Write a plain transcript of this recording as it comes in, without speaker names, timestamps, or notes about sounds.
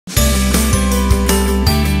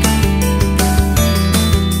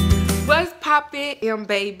poppin',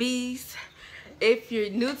 babies? If you're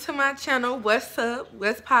new to my channel, what's up?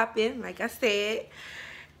 What's poppin'? Like I said.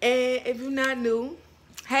 And if you're not new,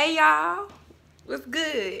 hey y'all, what's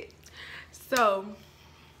good? So,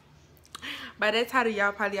 by that title,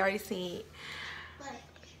 y'all probably already seen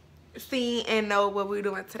and know what we're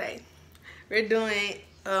doing today. We're doing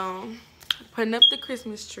putting up the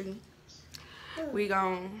Christmas tree. We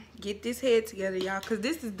gonna get this head together, y'all, because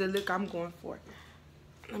this is the look I'm going for.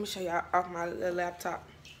 Let me show y'all off my little laptop.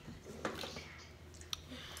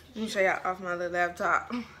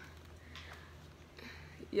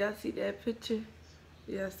 Y'all see that picture?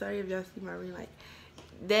 Yeah, sorry if y'all see my ring light.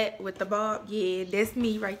 That with the bob, yeah, that's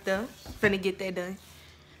me right there. Finna get that done.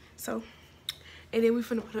 So, and then we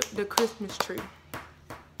finna put up the Christmas tree.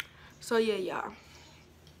 So yeah, y'all.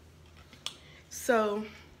 So,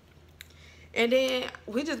 and then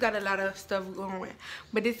we just got a lot of stuff going.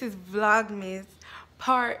 But this is Vlogmas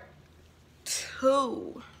part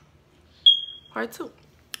 2.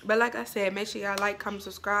 But like I said, make sure y'all like, comment,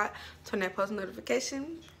 subscribe, turn that post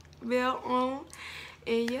notification bell on.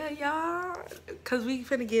 And yeah, y'all, cause we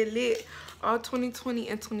finna get lit. All 2020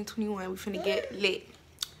 and 2021, we finna get lit.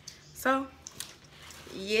 So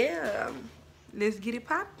yeah, let's get it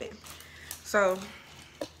popping. So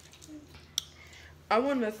I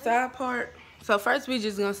want the side part. So first we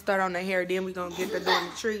just gonna start on the hair, then we gonna get to doing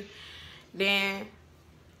the tree, then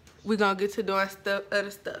we gonna get to doing other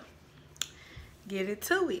stuff. Get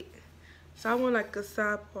into it. So I want like a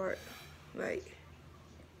side part, like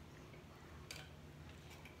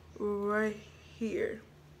right here.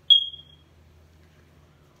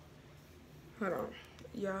 Hold on,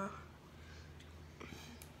 y'all.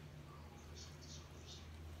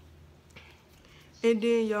 And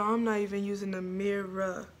then y'all, I'm not even using a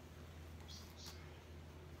mirror.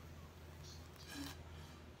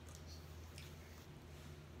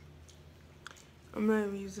 I'm not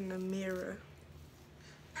even using a mirror.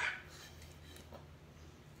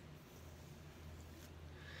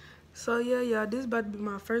 So yeah, y'all, this is about to be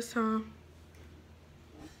my first time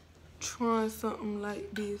trying something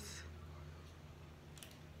like this.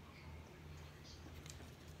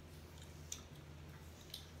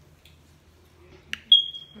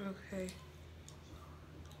 Okay.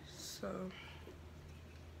 So.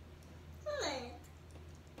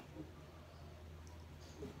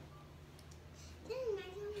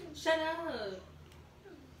 Shut up.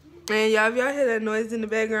 And y'all, if y'all hear that noise in the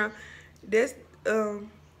background, that's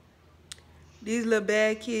these little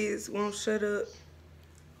bad kids won't shut up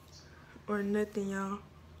or nothing, y'all.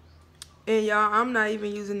 And y'all, I'm not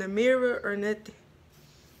even using the mirror or nothing.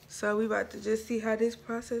 So we about to just see how this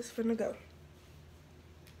process finna go.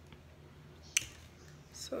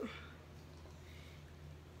 So.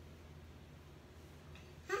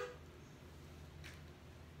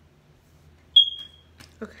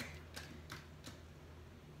 Okay.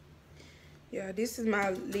 Yeah, this is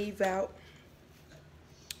my leave out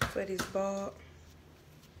for this bob.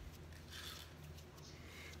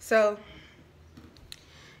 So,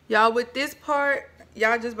 y'all, with this part,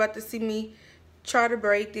 y'all just about to see me try to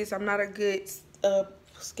braid this. I'm not a good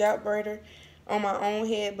scalp braider on my own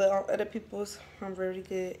head, but on other people's, I'm really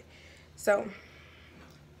good. So,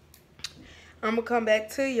 I'm gonna come back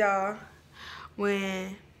to y'all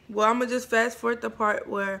when, well, I'm gonna just fast forward the part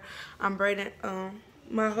where I'm braiding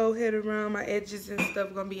my whole head around, my edges and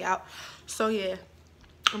stuff gonna be out. So yeah,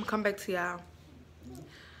 I'm gonna come back to y'all.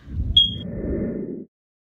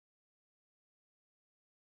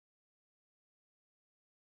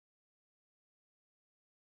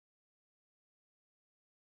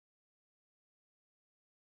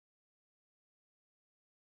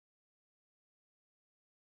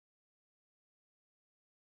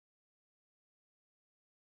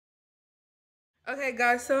 Okay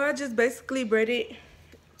guys, so I just basically braided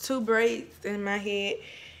 2 braids in my head,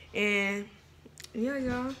 and yeah,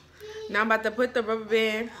 y'all, now I'm about to put the rubber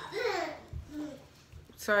band.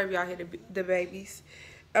 Sorry if y'all hear the babies.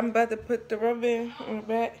 I'm about to put the rubber band on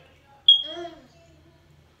the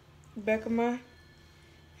back of my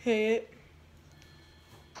head.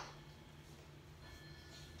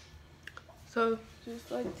 So just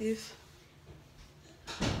like this.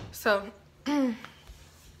 So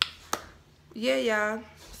yeah, y'all,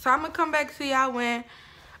 so I'm gonna come back to y'all when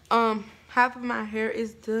half of my hair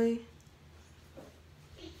is done,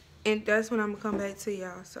 and that's when I'm gonna come back to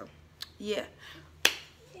y'all. So yeah,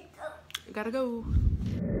 gotta go.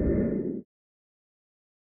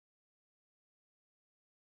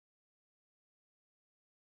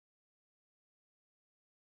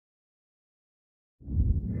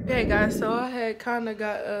 Okay guys, so I had kind of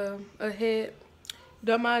got ahead.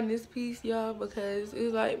 Don't mind this piece, y'all, because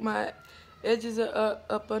it's like my edges are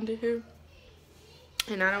up under here.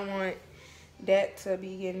 And I don't want that to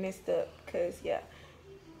be getting messed up. Because, yeah,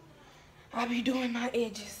 I be doing my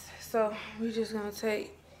edges. So, we're just going to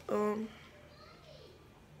take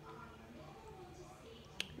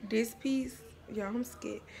this piece. Y'all, I'm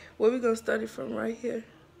scared. Well, we're going to start it from right here.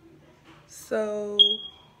 So,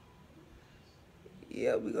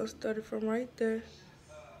 yeah, we're going to start it from right there.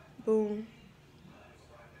 Boom.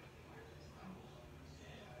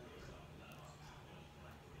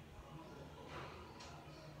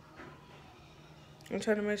 I'm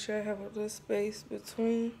trying to make sure I have a little space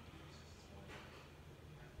between.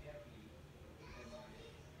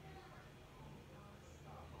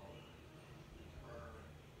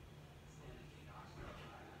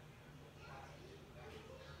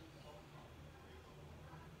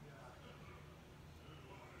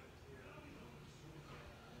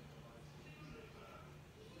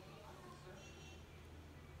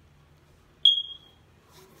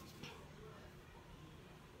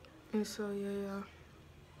 And so, yeah, y'all.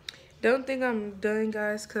 Don't think I'm done,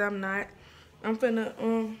 guys, because I'm not. I'm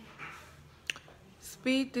finna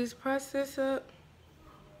speed this process up.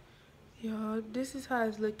 Y'all, this is how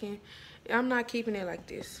it's looking. I'm not keeping it like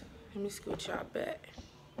this. Let me scoot y'all back.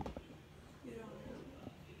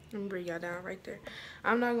 Let me bring y'all down right there.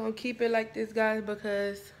 I'm not gonna keep it like this, guys,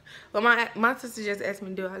 because well, my sister just asked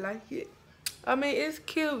me, do I like it? I mean, it's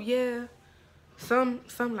cute, yeah. Some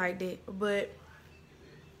like that, but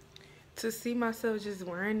to see myself just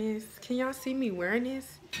wearing this, can y'all see me wearing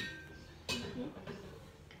this? I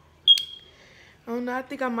don't know. I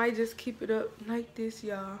think I might just keep it up like this,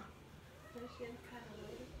 y'all.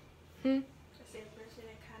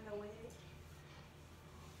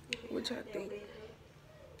 What y'all think?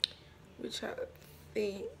 What y'all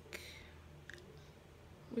think?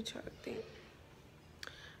 What y'all think?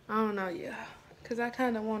 I don't know, yeah. Because I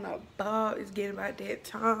kind of want a bob. It's getting about that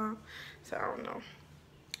time. So, I don't know.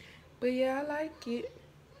 But, yeah, I like it.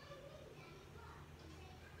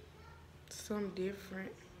 Something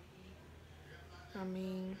different. I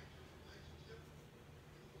mean,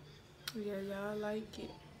 yeah, y'all like it.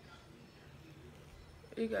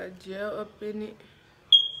 It got gel up in it.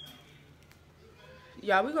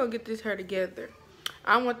 Y'all, we gonna get this hair together.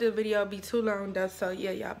 I don't want the video to be too long though, so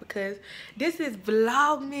yeah, y'all, because this is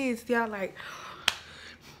Vlogmas. Y'all, like,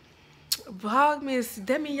 Vlogmas,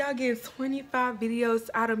 that means y'all getting 25 videos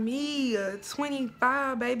out of me.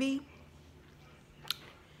 25, baby.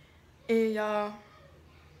 And y'all,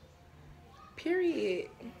 period.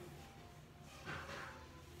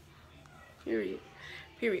 Period.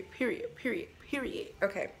 Period, period, period, period.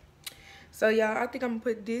 Okay. So, y'all, I think I'm gonna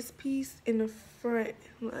put this piece in the front,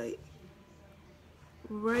 like,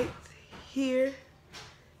 right here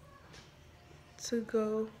to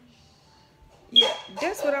go. Yeah,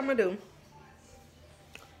 that's what I'm gonna do.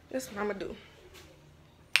 That's what I'm gonna do.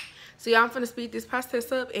 So, y'all, I'm finna speed this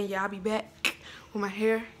process up, and y'all be back when my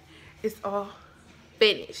hair is all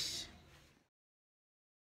finished.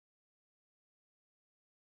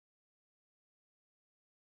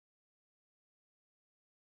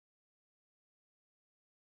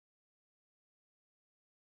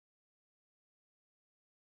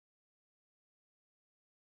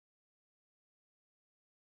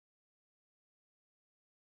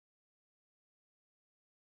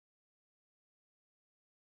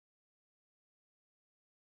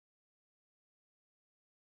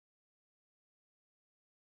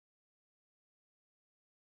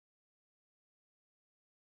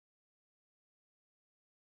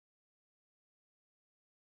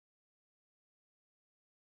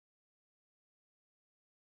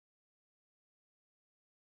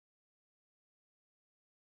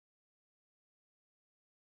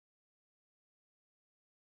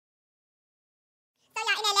 So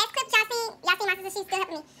y'all, in that last clip, y'all see my sister, she's still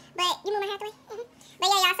helping me. But you move my hair out the way. But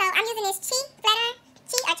yeah, y'all, so I'm using this chi flat iron.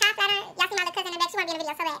 Chi or chai flat iron. Y'all see my little cousin in the back. She want to be in the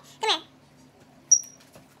video so bad. Come here.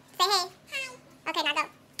 Say hey. Hi. Okay, now go.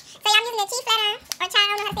 So y'all, I'm using the chi flat iron or chai. I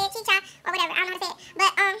don't know how to say it. Chi chai or whatever. I don't know how to say it.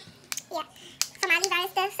 But yeah. So my leaves are and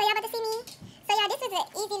stuff. So y'all about to see me. So y'all, this is an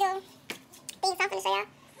easy little thing. So I'm gonna show y'all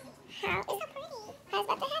how it's so pretty. How it's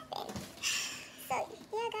about to happen. So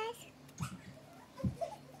yeah, guys.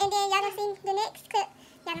 And then y'all gonna see the next clip.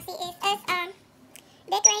 Y'all gonna see is us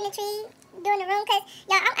decorating the tree, doing the room. Cause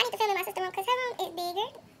y'all, I need to film in my sister's room because her room is bigger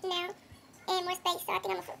now and more space. So I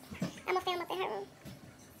think I'm gonna film up in her room.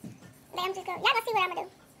 But I'm just gonna, y'all gonna see what I'm gonna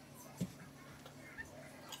do.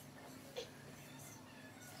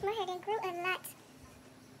 My hair done grew a lot.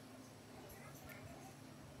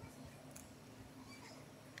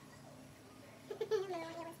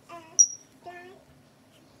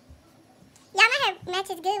 Y'all, my hair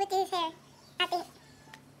matches good with this hair. I think.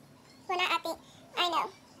 Well, not I think. I know.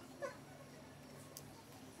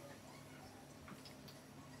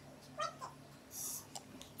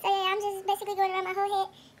 So yeah, I'm just basically going around my whole head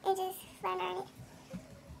and just flying around it.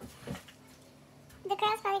 The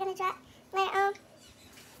curl's probably gonna drop later on.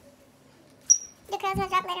 The curl's gonna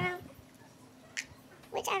drop later on,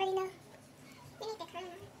 which I already know. You need the curl.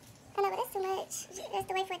 I know, but that's too much. That's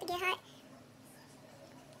the way for it to get hot.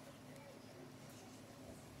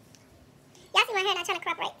 Y'all see my hair not trying to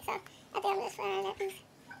crop right, so I think I'm just flying that piece.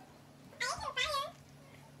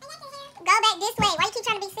 Go back this way. Why you keep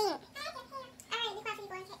trying to be seen? Alright, be quiet for you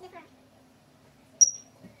boys. This room.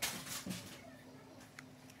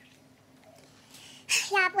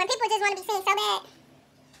 Y'all, when people just want to be seen so bad.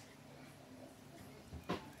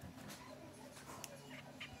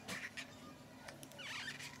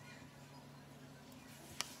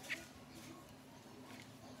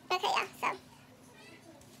 Okay, yeah, so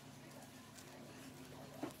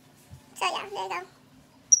yeah, there you go.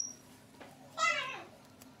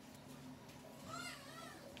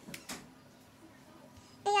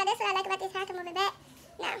 And yeah, that's what I like about this hair. I can move it back.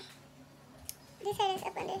 Now, this hair is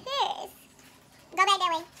up under here. Go back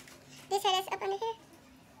that way. This hair is up under here.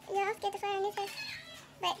 Yeah, I'm scared to fly on this hair.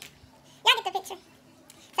 But y'all get the picture.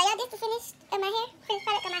 So y'all, this is the finish of my hair. Finished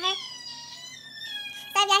product of my hair.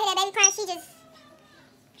 So if y'all hear that baby crying, she just,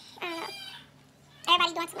 I don't know.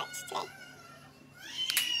 Everybody doing too much today.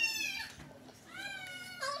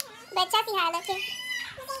 But y'all see how I look here.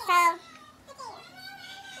 So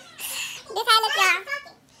this how I look, y'all.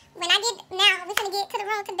 When I get, now we're gonna get to the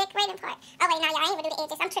room, to the decorating part. Oh wait, no, y'all, I ain't gonna do the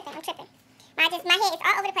edges. I'm tripping. My head is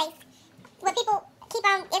all over the place. When people keep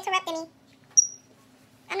on interrupting me,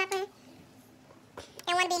 I'm not playing.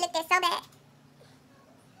 And want to be looked at so bad.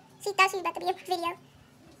 She thought she was about to be in my video.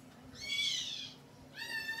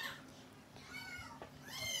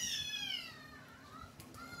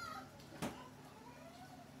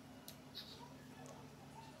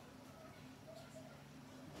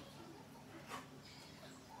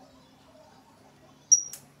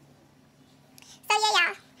 So yeah,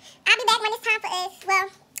 y'all. I'll be back when it's time for us. Well,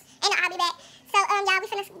 ain't no I'll be back. So y'all, we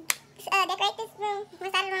finna decorate this room,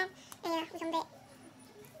 one side of the room, and yeah, we come back.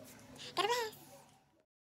 Gotta rest.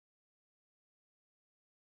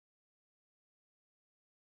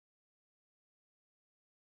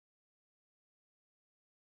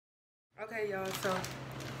 Okay, y'all, so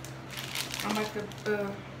I'm about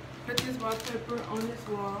to put this wallpaper on this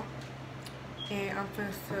wall, and I'm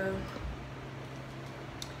supposed to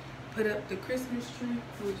put up the Christmas tree,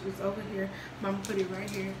 which is over here. Mama put it right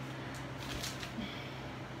here.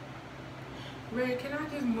 Ray, can I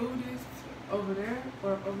just move this over there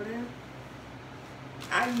or over there?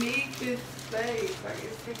 I need this space. Like,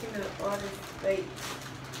 it's taking up all this space.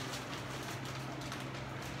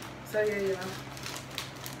 So yeah, y'all.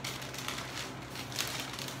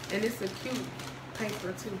 And it's a cute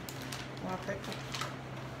paper too. Wallpaper.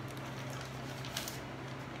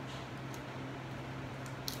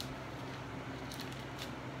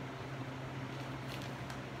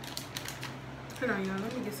 Hold on, y'all.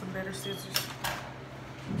 Let me get some better scissors.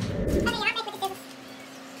 Okay, y'all, make with the scissors.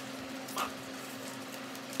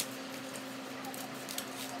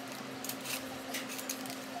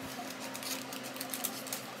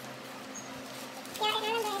 Yeah, and I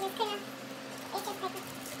remember it's clear. It's just paper.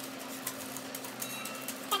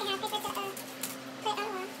 So I can have paper to put on the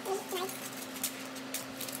wall. It's nice.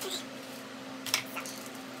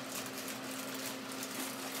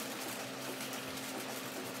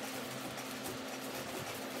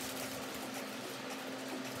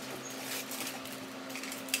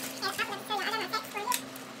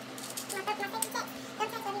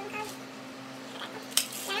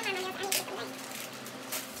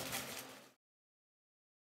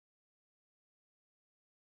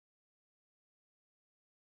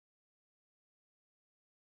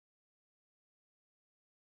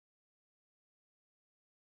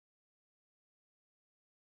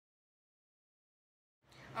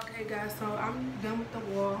 Okay, guys. So I'm done with the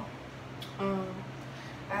wall.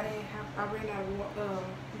 I ran out of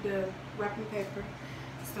the wrapping paper,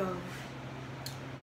 so